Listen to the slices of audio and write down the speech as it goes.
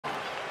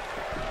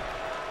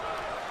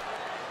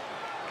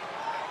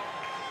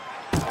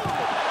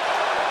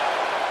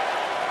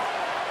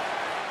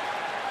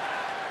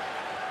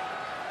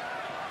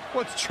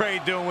What's Trey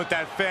doing with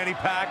that fanny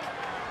pack?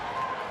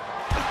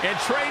 And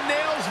Trey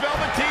nails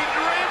Velveteen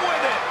Dream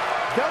with it.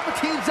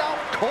 Velveteen's out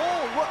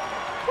cold.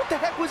 What the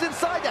heck was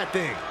inside that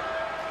thing?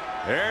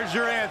 There's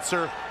your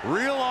answer.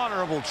 Real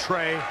honorable,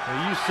 Trey.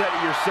 Now, you said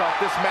it yourself.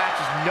 This match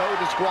is no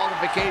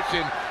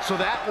disqualification, so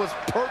that was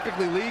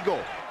perfectly legal.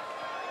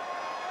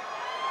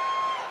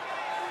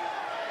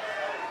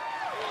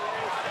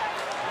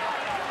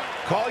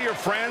 Call your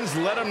friends,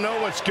 let them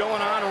know what's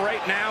going on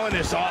right now in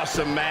this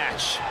awesome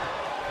match.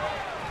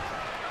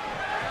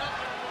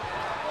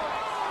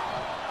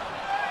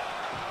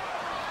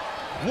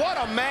 What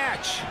a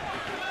match!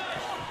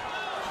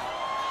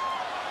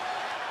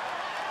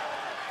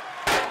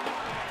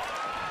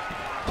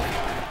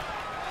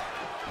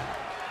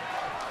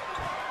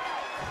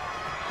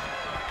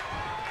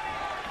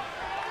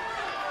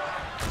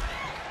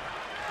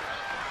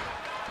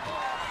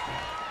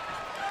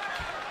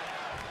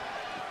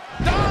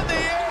 On the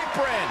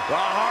apron! The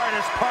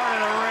hardest part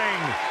of the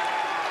ring.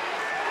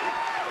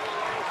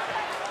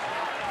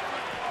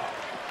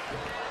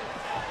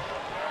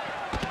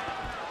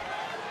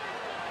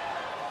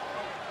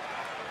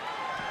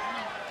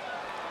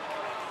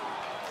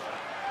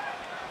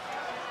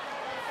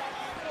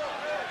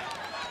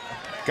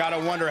 Gotta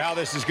wonder how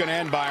this is gonna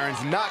end, Byron.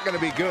 It's not going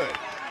to be good.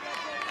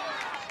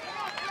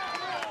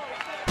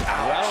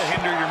 That'll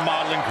hinder your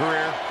modeling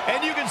career.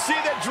 And you can see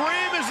that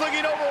Dream is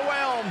looking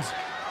overwhelmed.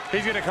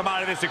 He's gonna come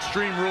out of this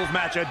Extreme Rules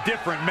match a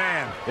different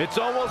man. It's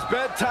almost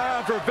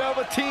bedtime for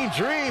Velveteen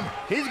Dream.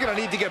 He's going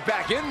to need to get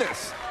back in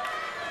this.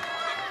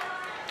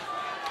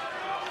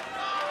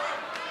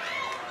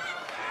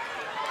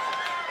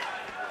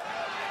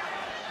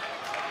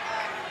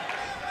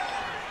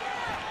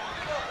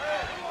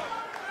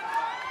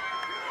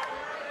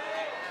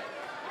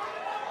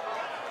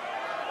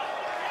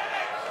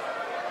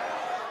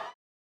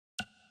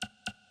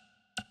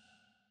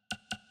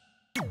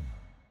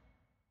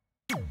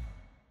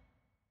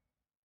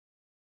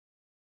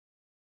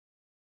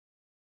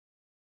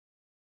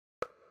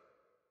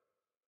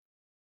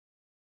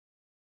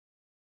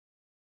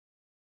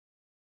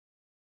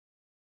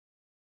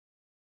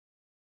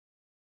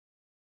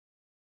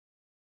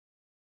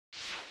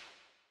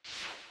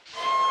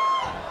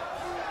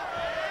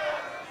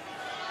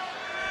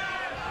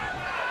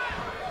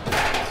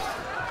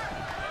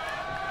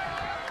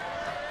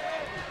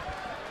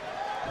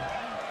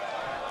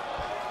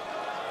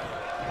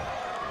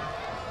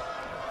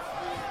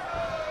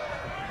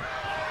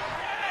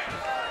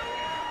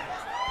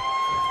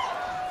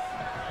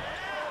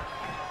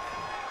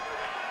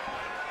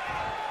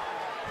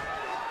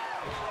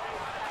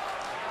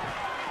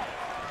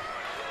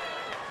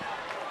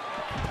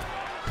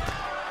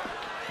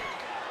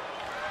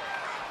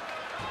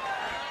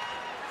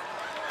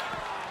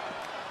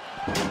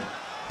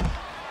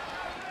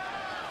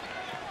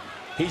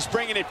 He's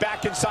bringing it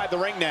back inside the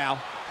ring now.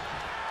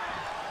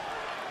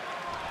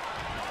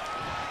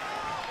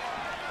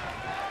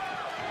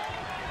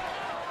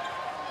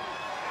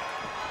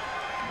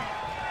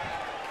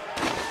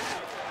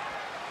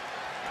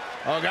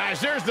 Oh, guys,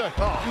 there's the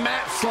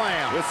mat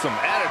slam. With some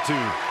attitude.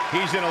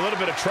 He's in a little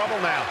bit of trouble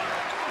now.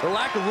 The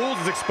lack of rules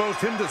has exposed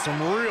him to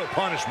some real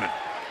punishment.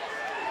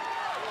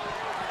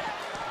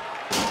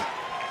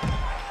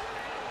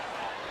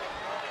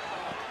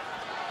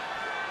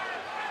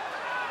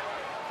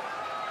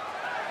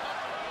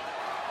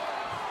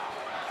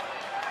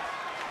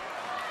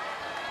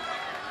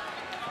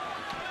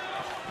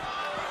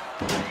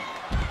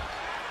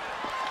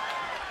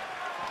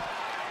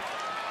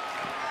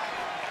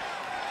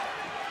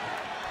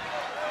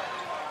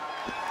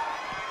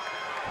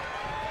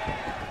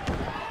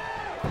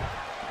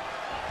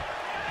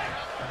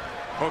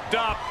 Hooked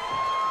up.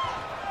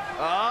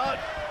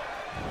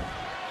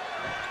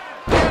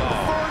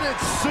 Inverted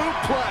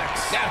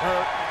suplex. That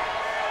hurt.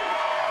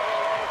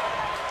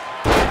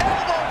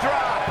 Elbow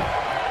drop.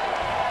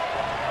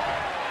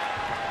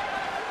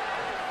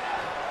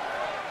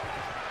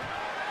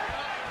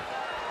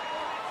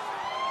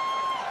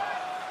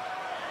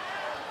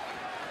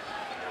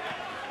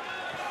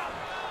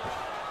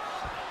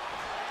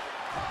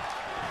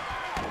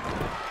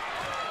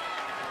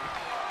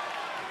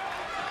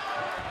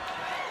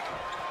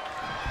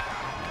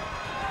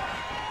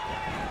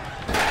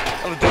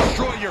 It'll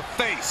destroy your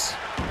face.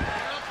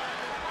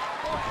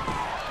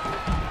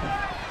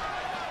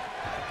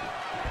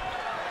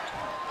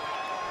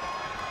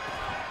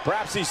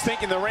 Perhaps he's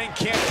thinking the ring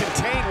can't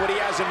contain what he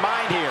has in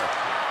mind here.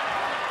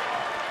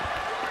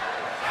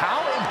 How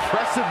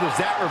impressive was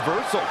that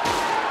reversal?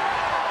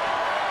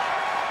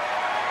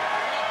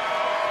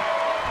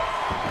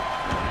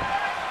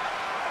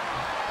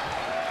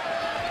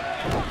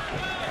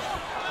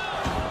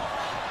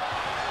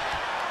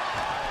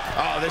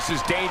 Oh, this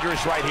is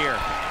dangerous right here.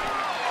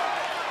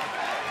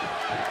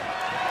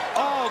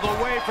 All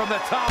the way from the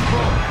top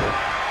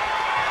rope.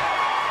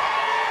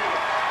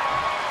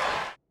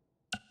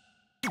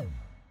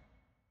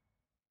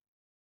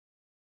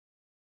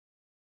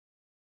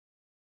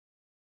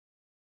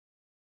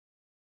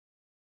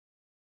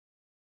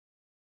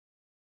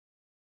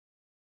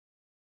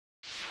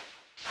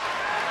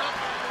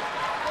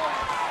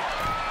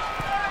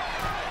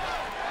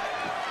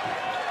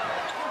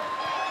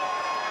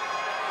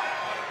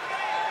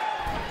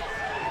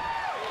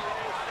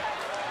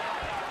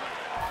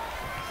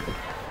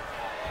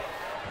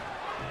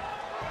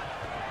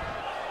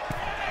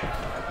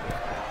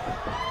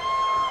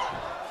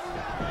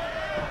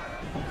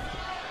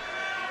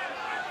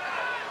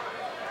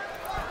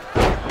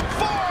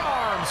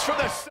 Reaches for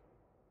the...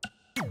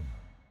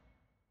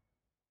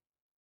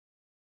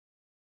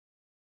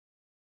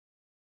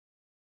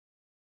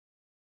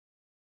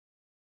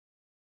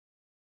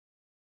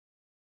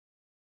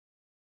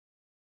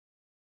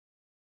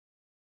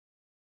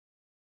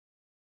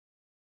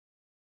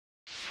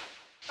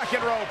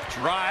 Second rope,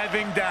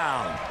 driving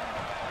down.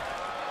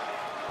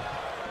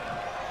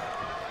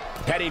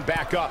 Heading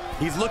back up.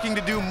 He's looking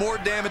to do more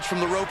damage from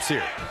the ropes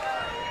here.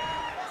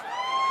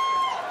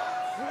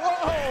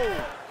 Whoa!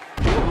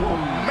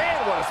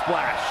 Man, what a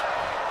splash.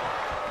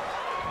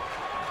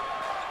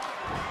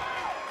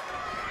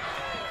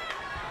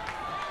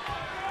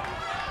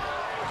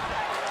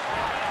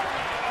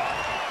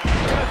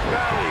 Death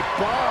Valley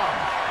bomb.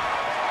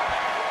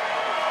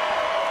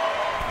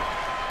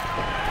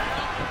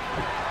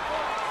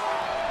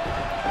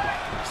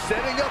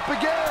 Setting up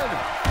again.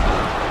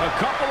 A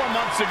couple of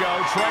months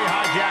ago, Trey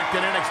hijacked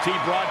an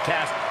NXT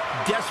broadcast,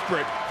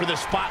 desperate for the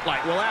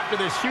spotlight. Well, after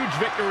this huge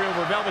victory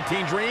over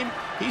Velveteen Dream,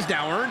 he's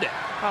now earned it.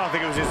 I don't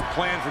think it was his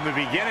plan from the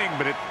beginning,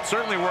 but it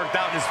certainly worked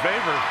out in his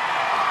favor.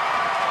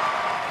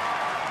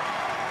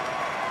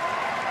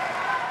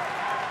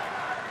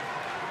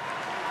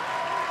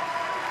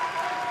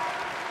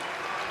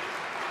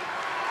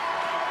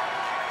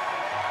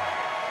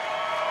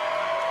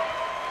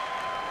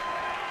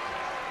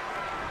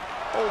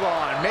 Hold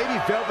on, maybe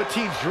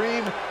Velveteen's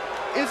Dream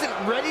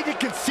isn't ready to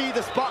concede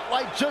the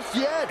spotlight just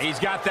yet. He's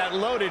got that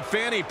loaded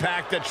fanny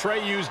pack that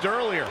Trey used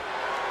earlier.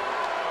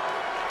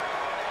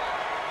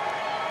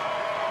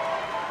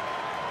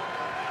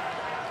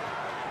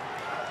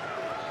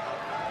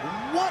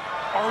 What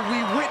are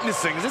we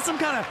witnessing? Is this some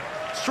kind of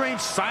strange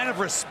sign of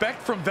respect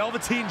from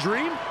Velveteen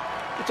Dream?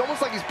 It's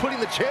almost like he's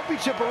putting the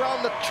championship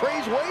around the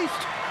Trey's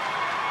waist.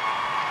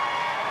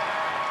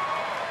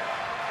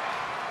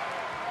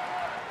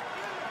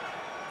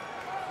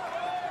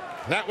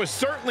 That was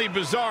certainly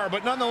bizarre,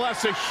 but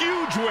nonetheless a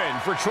huge win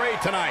for Trey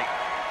tonight.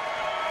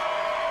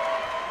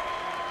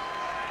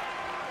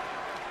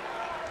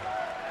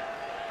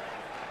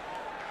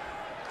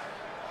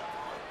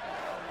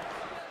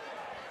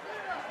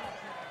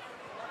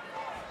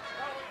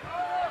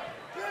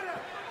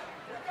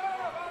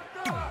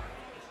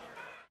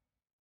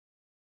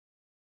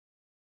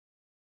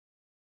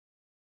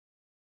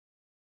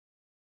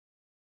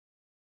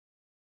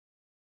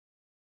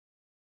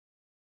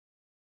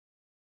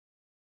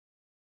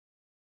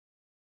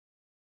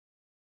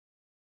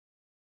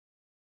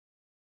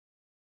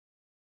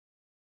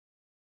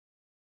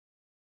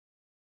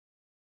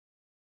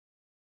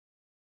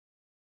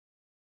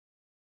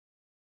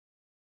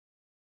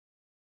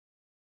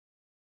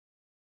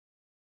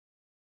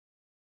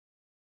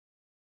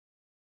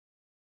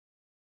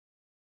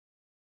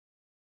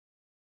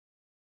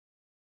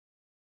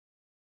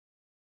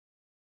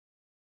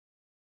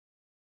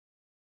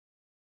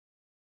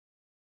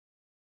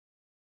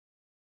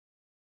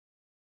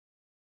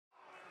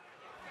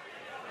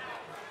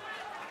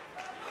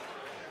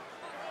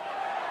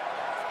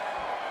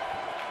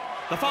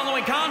 The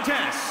following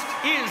contest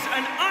is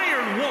an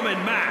Iron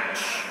Woman match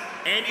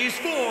and is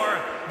for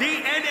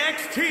the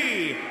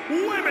NXT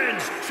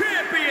Women's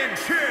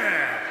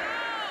Championship.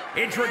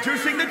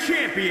 Introducing the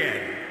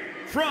champion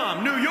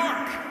from New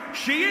York,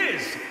 she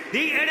is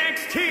the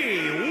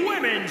NXT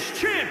Women's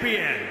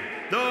Champion,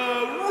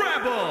 the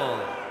Rebel.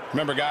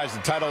 Remember, guys,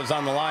 the title is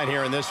on the line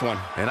here in this one.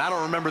 And I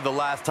don't remember the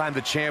last time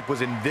the champ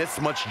was in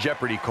this much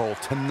jeopardy, Cole.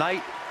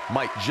 Tonight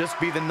might just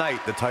be the night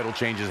the title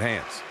changes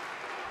hands.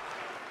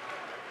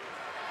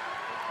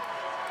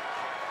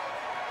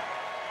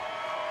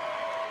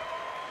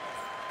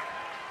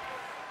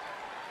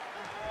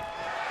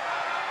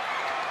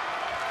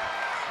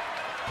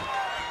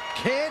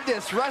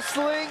 Candice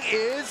Wrestling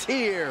is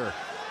here.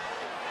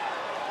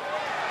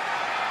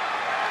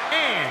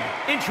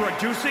 And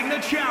introducing the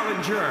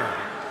challenger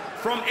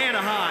from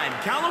Anaheim,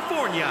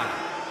 California,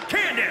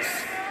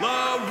 Candice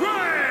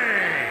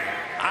LeRae.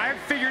 I've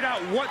figured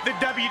out what the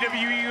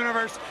WWE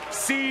Universe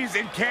sees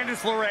in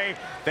Candice LeRae.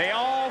 They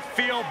all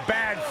feel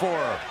bad for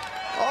her.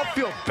 I'll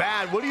feel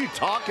bad. What are you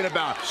talking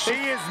about? She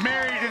is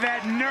married to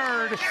that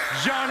nerd,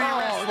 Johnny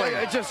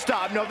Wrestling. Just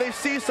stop. No, they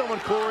see someone,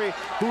 Corey,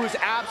 who is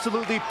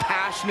absolutely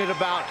passionate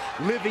about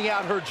living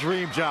out her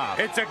dream job.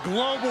 It's a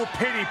global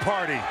pity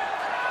party.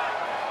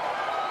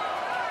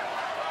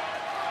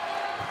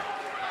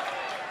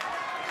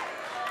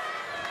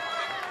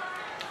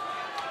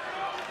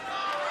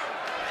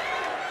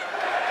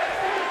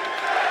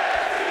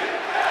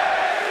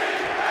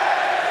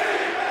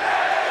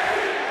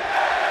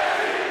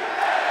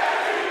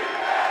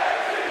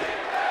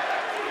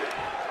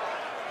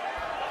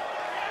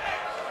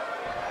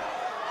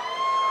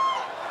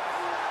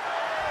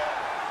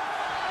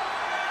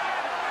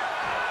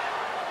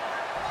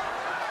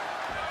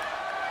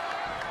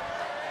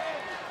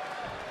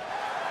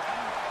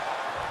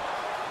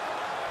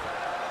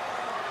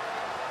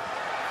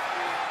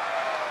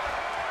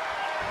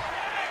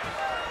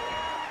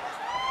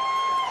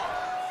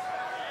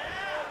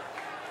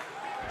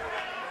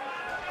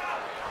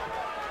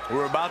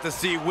 We're about to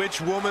see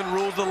which woman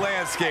rules the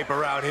landscape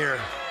around here.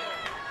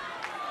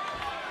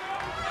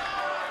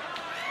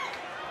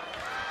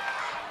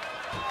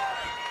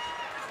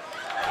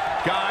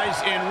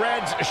 in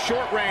red's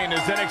short reign as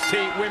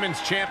NXT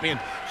Women's Champion.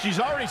 She's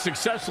already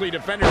successfully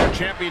defended her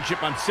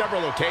championship on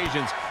several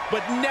occasions,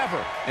 but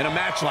never in a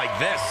match like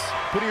this.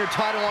 Putting your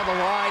title on the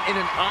line in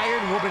an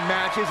Iron Woman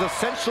match is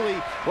essentially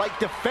like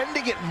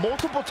defending it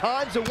multiple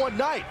times in one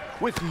night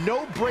with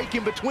no break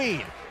in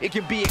between. It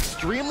can be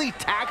extremely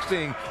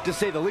taxing, to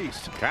say the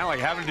least. Kind of like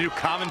having to do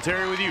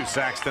commentary with you,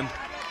 Saxton.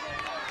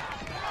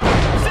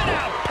 Sit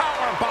out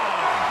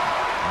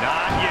powerbomb.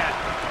 Not yet.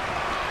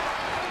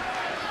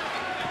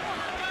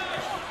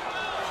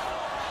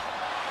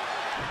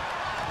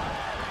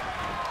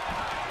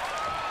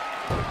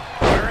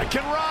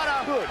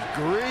 Rana. Good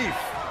grief.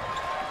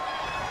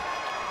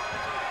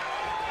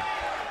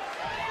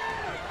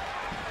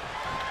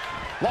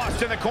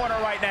 Lost in the corner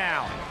right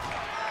now.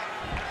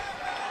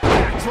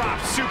 Backdrop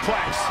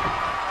suplex.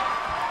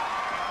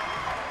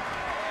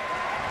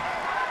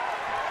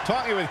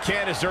 Talking with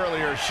Candice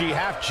earlier, she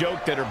half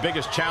joked that her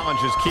biggest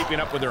challenge is keeping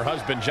up with her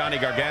husband, Johnny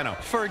Gargano.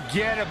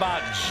 Forget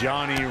about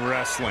Johnny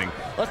wrestling.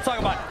 Let's talk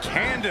about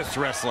Candice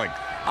wrestling.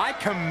 I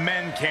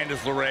commend Candice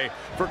LeRae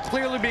for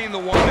clearly being the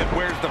one that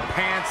wears the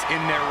pants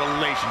in their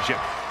relationship.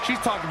 She's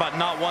talked about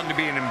not wanting to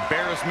be an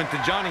embarrassment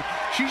to Johnny.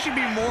 She should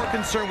be more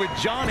concerned with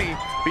Johnny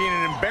being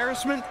an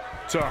embarrassment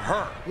to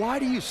her. Why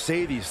do you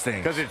say these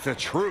things? Because it's the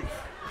truth.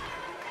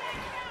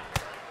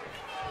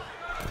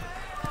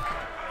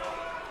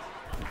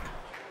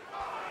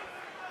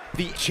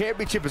 The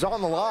championship is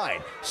on the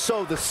line,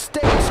 so the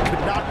stakes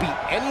could not be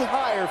any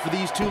higher for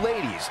these two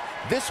ladies.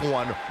 This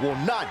one will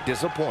not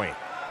disappoint.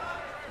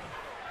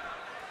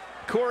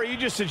 Corey, you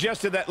just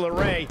suggested that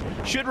LeRae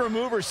should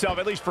remove herself,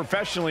 at least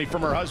professionally,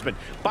 from her husband.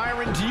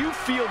 Byron, do you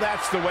feel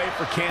that's the way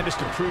for Candice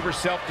to prove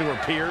herself to her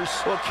peers?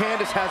 Well,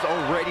 Candice has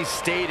already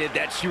stated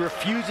that she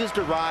refuses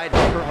to ride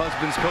her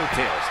husband's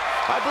coattails.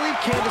 I believe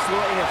Candice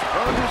LeRae has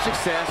earned her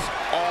success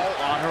all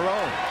on her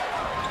own.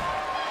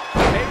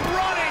 A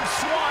running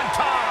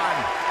swanton!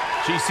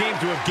 She seemed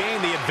to have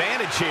gained the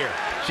advantage here.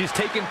 She's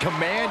taken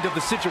command of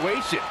the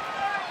situation.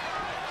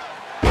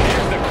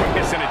 Here's the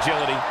quickness and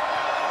agility.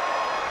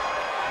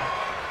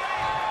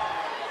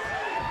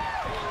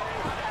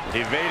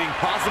 Evading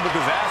possible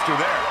disaster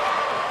there.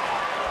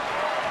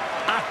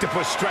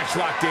 Octopus stretch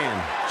locked in.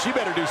 She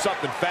better do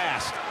something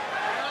fast.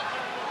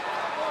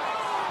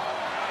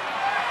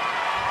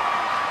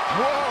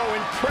 Whoa,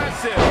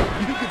 impressive.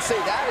 You could say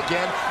that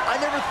again. I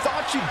never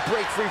thought she'd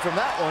break free from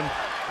that one.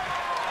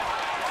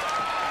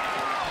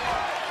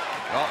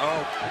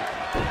 Uh-oh.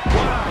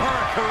 What a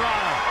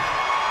hurricane.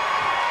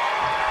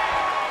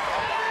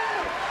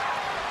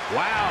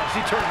 Wow, she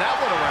turned that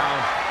one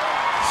around.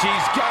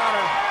 She's got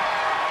her.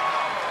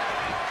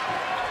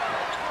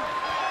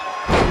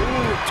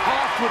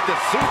 Tossed with the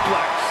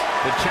suplex.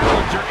 The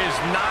challenger is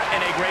not in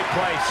a great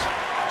place.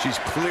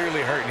 She's clearly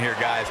hurting here,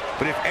 guys.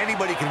 But if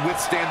anybody can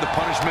withstand the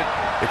punishment,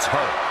 it's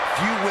her.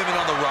 Few women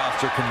on the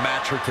roster can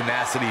match her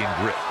tenacity and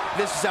grit.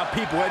 This is how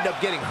people end up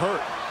getting hurt.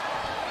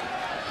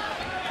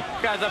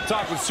 Guys, I've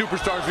talked with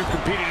superstars who've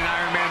competed in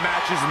Iron Man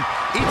matches, and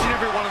each and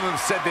every one of them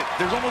said that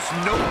there's almost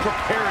no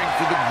preparing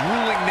for the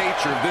grueling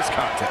nature of this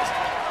contest.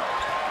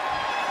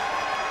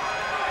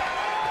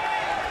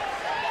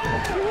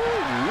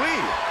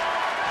 Woo-wee.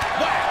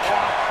 Whack!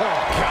 Oh,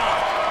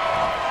 God!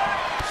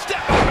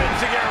 Step up,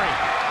 Enziguri!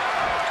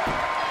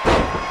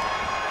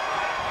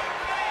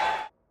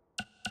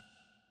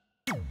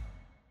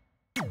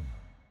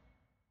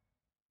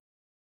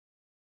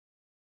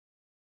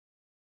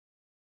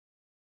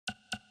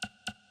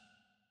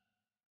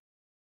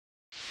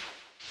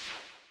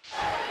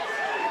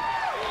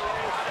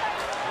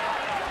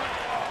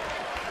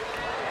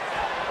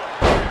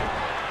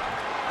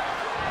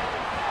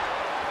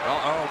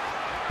 Uh-oh.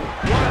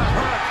 What a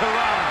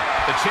hurricane.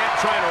 The champ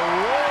trying to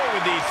roll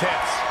with these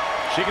hits.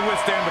 She can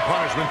withstand the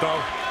punishment, though.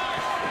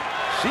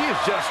 She is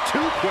just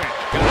too quick.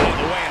 Got out of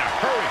the way in a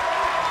hurry.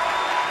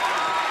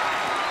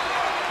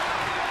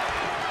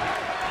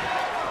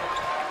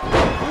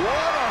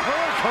 What a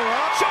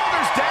hurricane.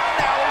 Shoulders down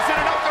now. Is it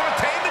enough to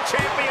retain the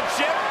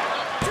championship?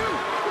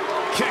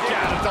 Kick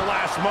out at the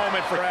last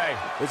moment for Ray.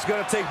 It's going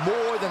to take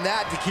more than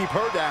that to keep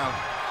her down.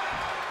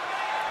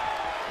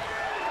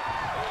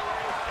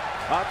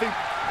 I think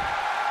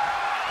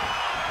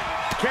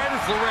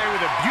Candice LeRae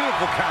with a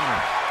beautiful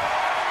counter.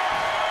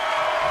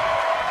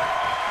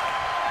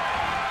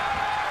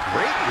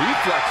 great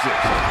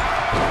reflexes.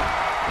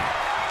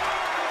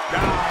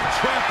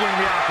 Trampling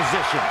the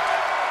opposition.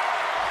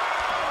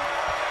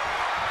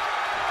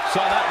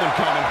 Saw that one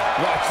coming.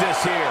 Watch this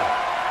here.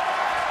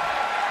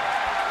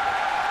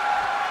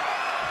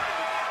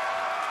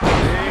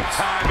 Big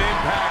time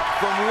impact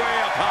from way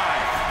up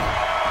high.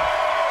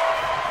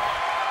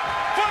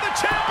 For the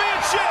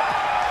championship!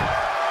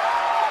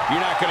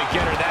 You're not going to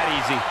get her that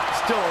easy.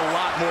 Still a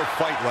lot more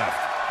fight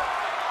left.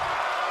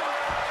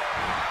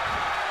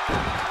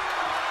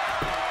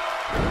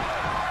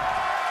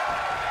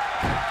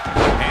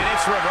 And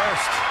it's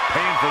reversed.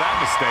 Paying for that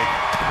mistake.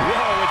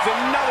 Whoa, it's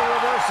another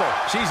reversal.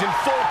 She's in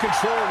full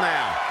control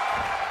now.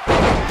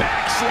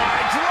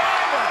 Backslide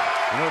driver.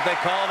 You know what they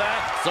call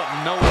that?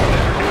 Something no one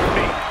ever knew to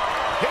me.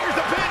 Here's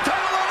the pin.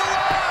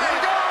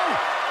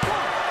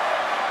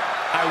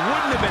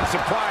 wouldn't have been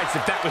surprised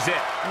if that was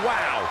it.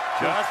 Wow.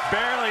 Just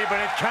barely, but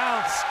it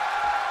counts.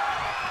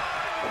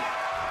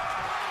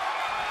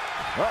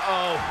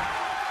 Uh-oh.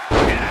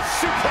 And a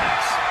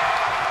suplex.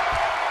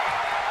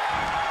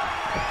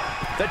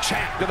 The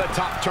champ to the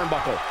top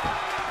turnbuckle.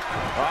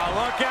 Oh,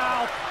 look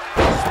out.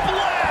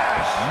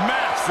 Splash!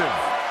 Massive.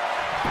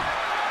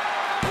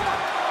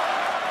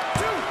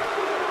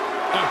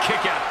 A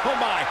kick out. Oh,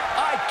 my.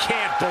 I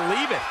can't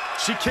believe it.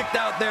 She kicked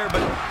out there,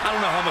 but I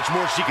don't know how much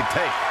more she can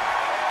take.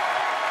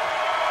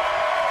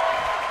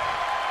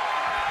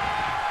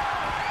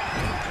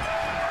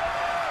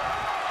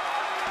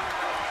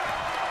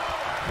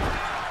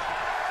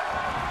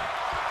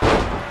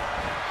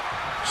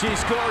 She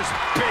scores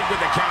big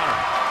with the counter.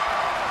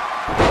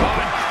 Oh,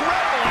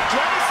 incredible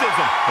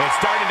athleticism. It's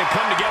starting to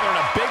come together in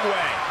a big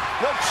way.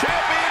 The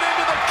champion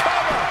into the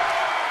cover.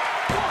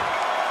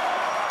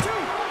 1,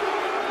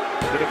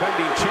 2. The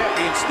defending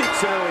champion sneaks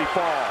an early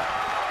fall.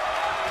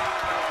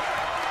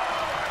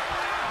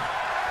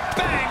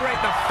 Bang, right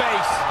in the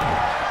face.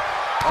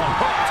 A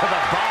hook to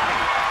the body.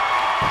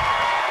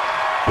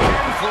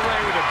 Candice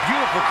LeRae with a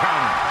beautiful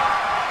counter.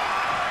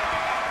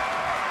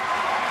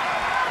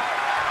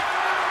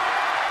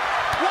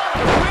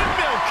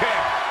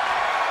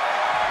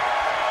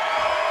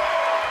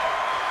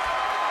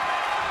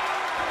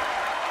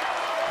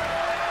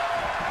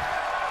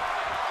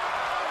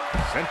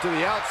 Sent to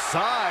the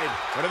outside.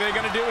 What are they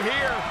going to do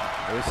here?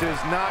 This is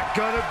not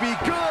going to be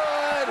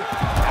good.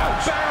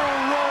 Ouch.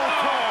 Barrel roll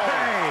tope.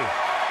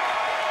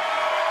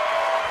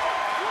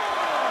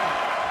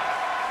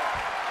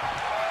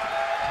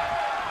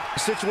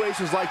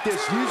 Situations like this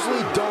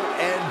usually don't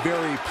end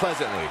very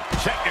pleasantly.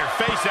 Check your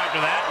face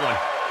after that one.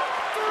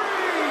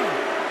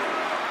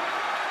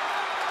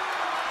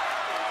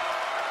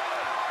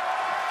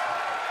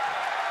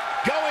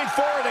 3. Going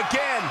for it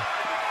again.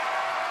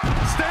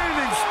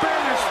 Standing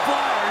Spanish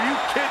fly, are you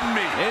kidding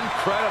me?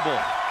 Incredible.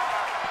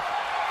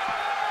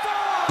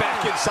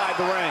 Back inside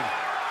the ring.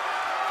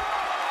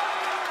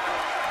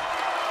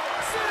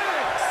 6, 7.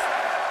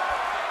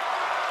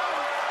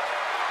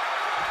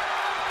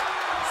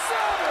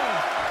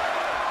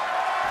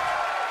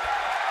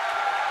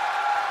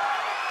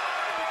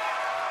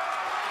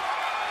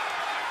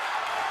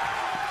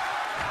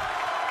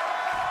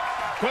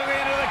 Quickly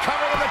into the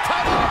cover with the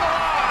title on the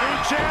line. New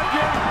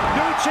champion,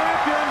 new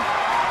champion.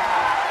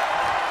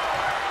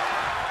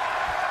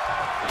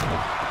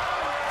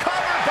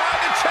 Covered by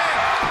the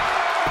champ.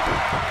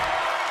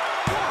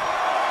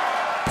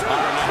 I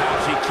don't know how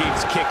she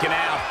keeps kicking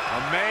out.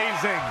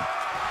 Amazing.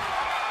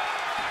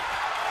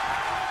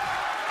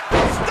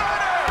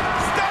 Stunner!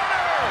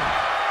 Stunner!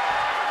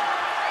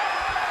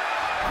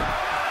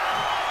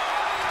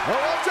 Oh,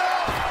 what's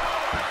up?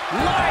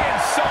 Lion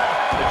salt.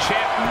 The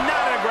champ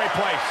not in a great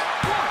place.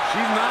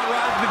 She's not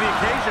rising to the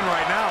occasion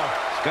right now.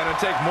 It's going to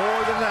take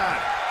more than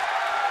that.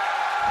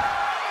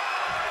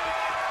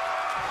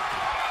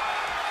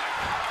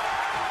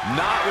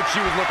 Not what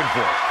she was looking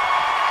for.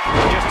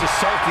 Just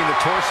assaulting the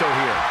torso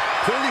here.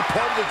 Clearly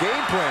part of the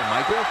game plan,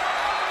 Michael.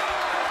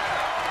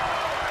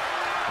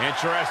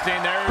 Interesting.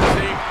 There's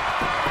the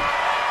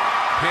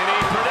penny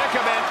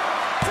predicament.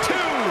 2.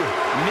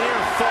 Near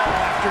fall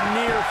after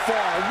near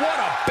fall. What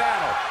a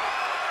battle.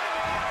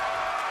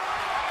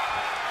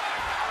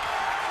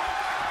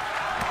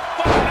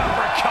 What an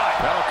uppercut.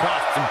 That'll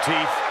cost some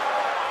teeth.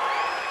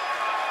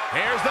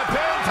 Here's the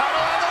pin.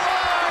 Title on the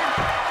line.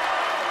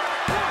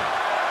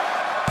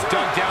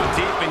 Dug down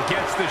deep and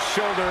gets the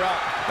shoulder up.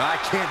 I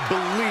can't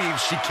believe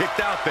she kicked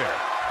out there.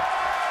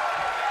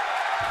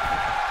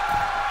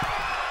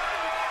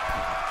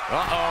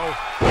 Uh-oh.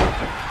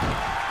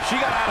 She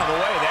got out of the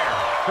way there.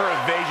 Her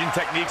evasion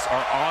techniques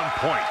are on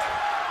point.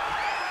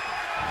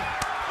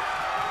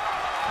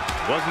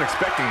 Wasn't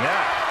expecting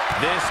that.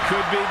 This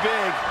could be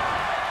big.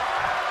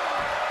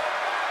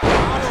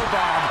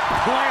 Powerbomb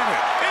planted.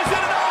 Is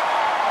it enough?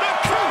 The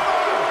cover!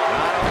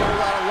 Not a whole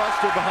lot of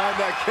luster behind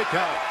that kick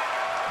out.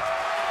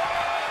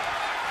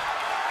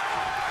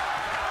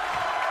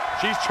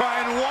 She's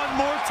trying one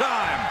more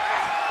time.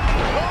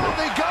 Oh,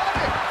 they got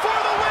it! For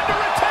the win to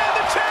retain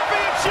the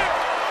championship!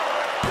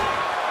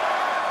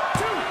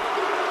 2.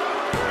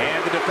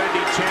 And the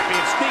defending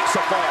champion sneaks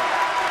a fall.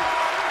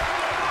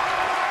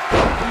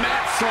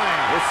 Mat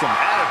slam. With some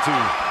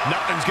attitude.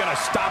 Nothing's gonna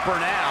stop her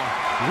now.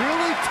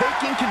 Really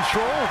taking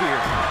control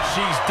here.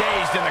 She's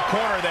dazed in the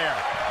corner there.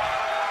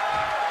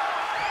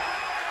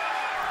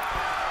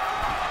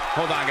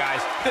 Hold on,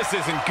 guys. This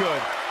isn't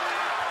good.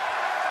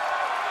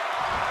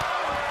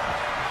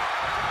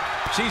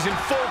 She's in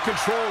full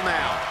control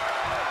now.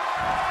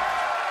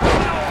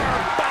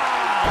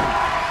 Powerbomb!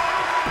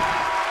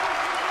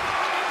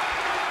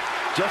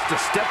 Just a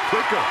step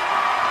quicker.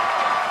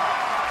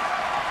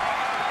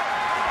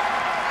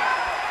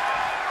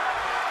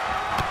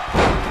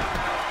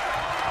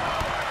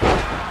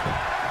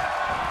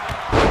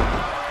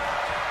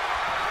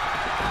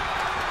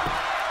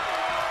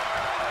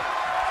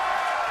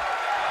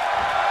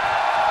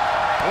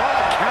 What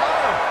a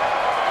counter!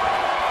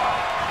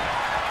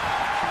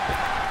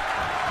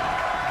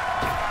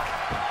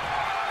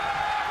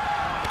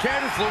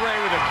 Candice LeRae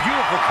with a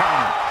beautiful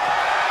counter.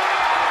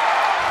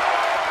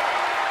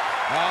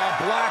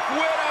 Black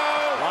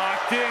Widow.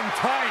 Locked in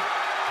tight.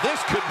 This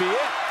could be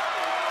it.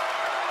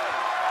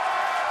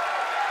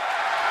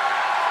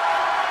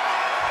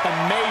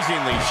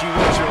 Amazingly, she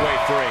works her way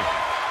free.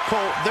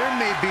 Cole, there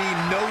may be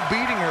no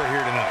beating her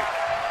here tonight.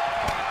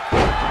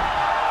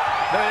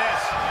 Look at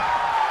this.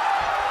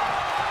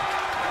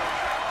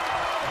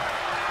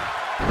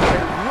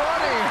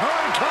 Running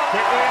hurricane.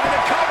 Quickly into the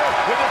cover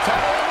with the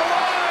title on the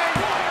line.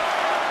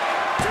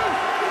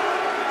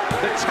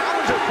 The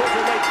challenger puts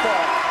a late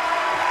fall.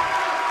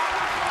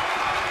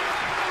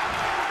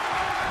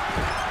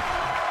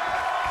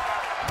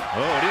 Oh,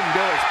 it didn't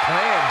go as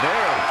planned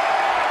there.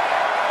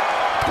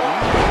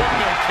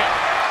 Windmill kick.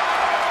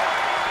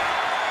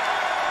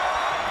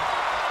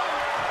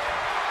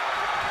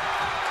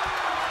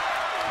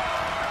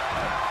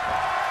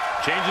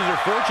 Changes her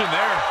fortune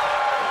there.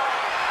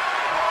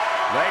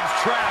 Legs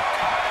trapped.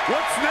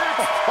 What's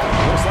next?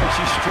 Looks like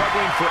she's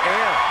struggling for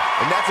air.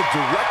 And that's a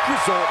direct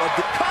result of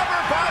the cover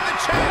by the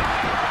champ.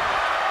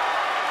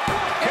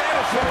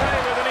 Candice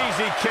LeRae with an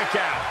easy kick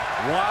out.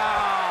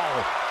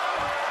 Wow.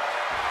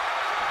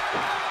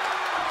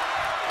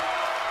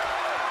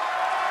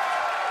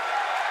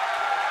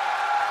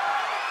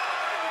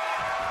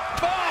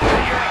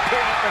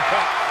 European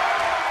uppercut.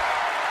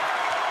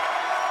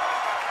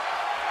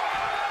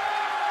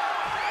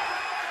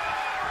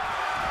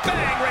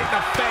 Bang, right in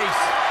the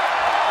face.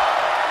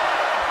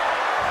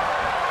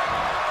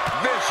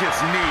 Vicious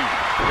knee.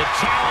 The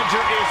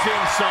challenger is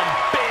in some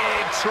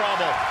big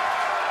trouble.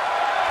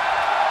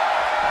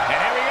 And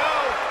here we go.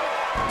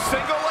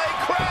 Single leg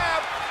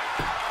crab.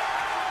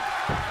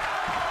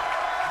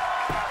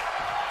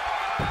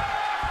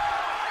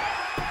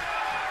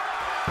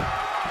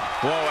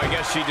 Whoa, I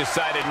guess she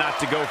decided not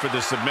to go for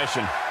the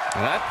submission.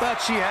 And I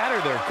thought she had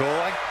her there, Cole.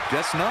 I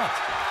guess not.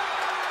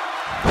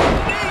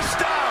 Knee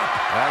stop.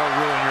 That'll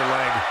ruin your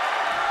leg.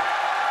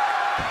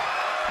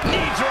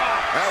 Knee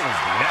drop. That was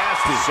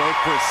nasty. So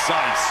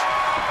precise.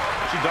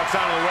 She ducks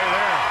out of the way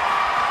there.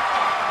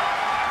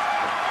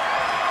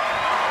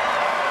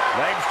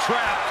 Legs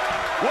trapped.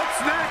 What's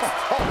next?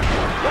 Oh,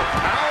 what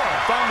power.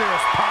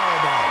 Thunderous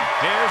powerbomb.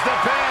 Here's the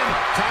pin.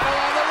 Title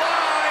on the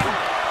line.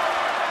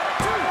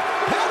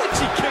 How did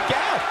she kick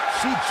out?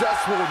 She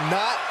just will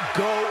not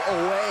go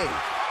away.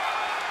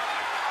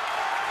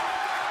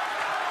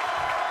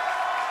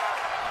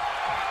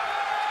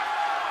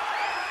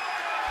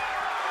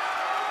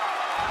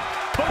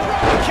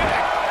 Baroque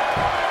kick.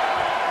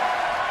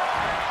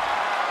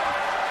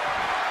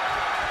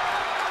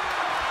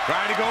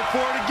 Trying to go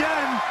for it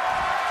again.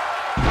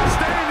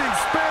 Standing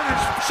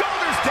Spanish.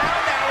 Shoulders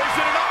down now. Is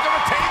it enough to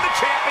retain the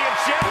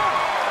championship?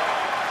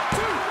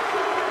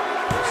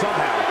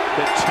 Somehow,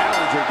 the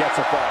challenger gets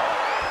a fall.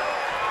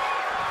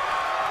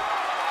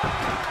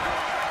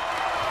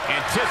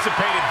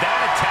 Anticipated that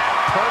attack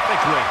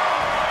perfectly.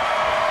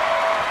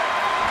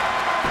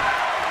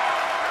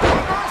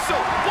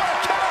 Reversal. What a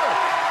counter.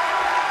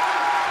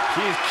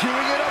 She is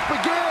queuing it up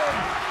again.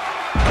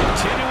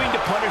 Continuing to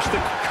punish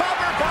the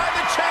cover by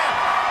the champ.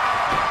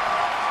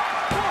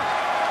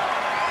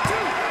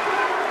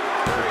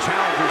 The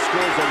challenger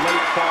scores a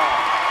late fall.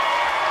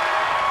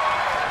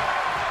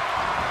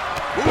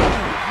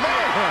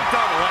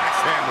 Double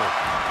axe handle.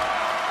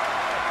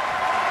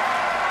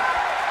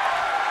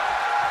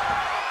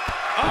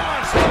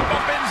 Step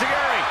up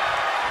Enziguri.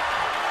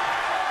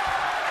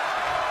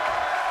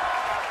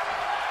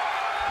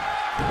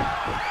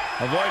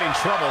 Avoiding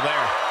trouble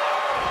there.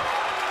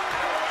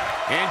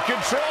 In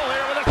control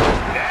here with a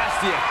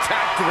Nasty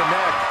attack to the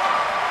neck.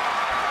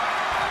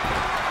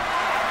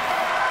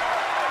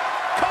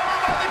 cover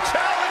by the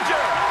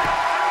challenger.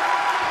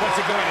 What's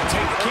it going to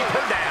take to keep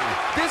her down?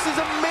 This is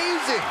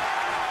amazing.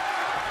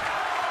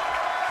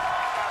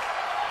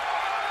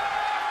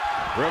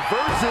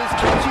 Reverses.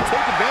 Can she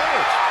take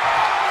advantage?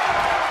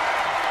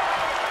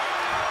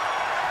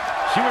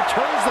 She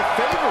returns the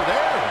favor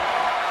there.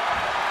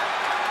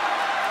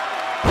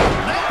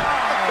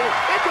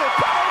 Into a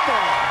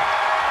powerbomb.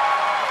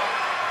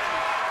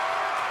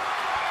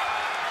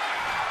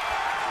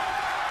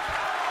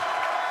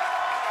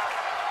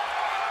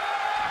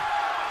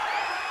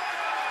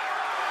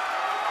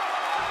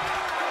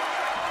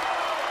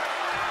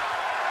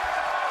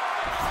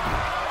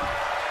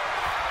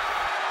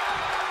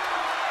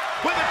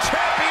 With a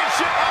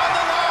championship on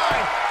the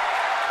line.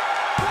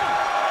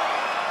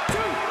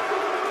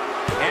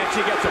 And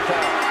she gets a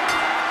fall.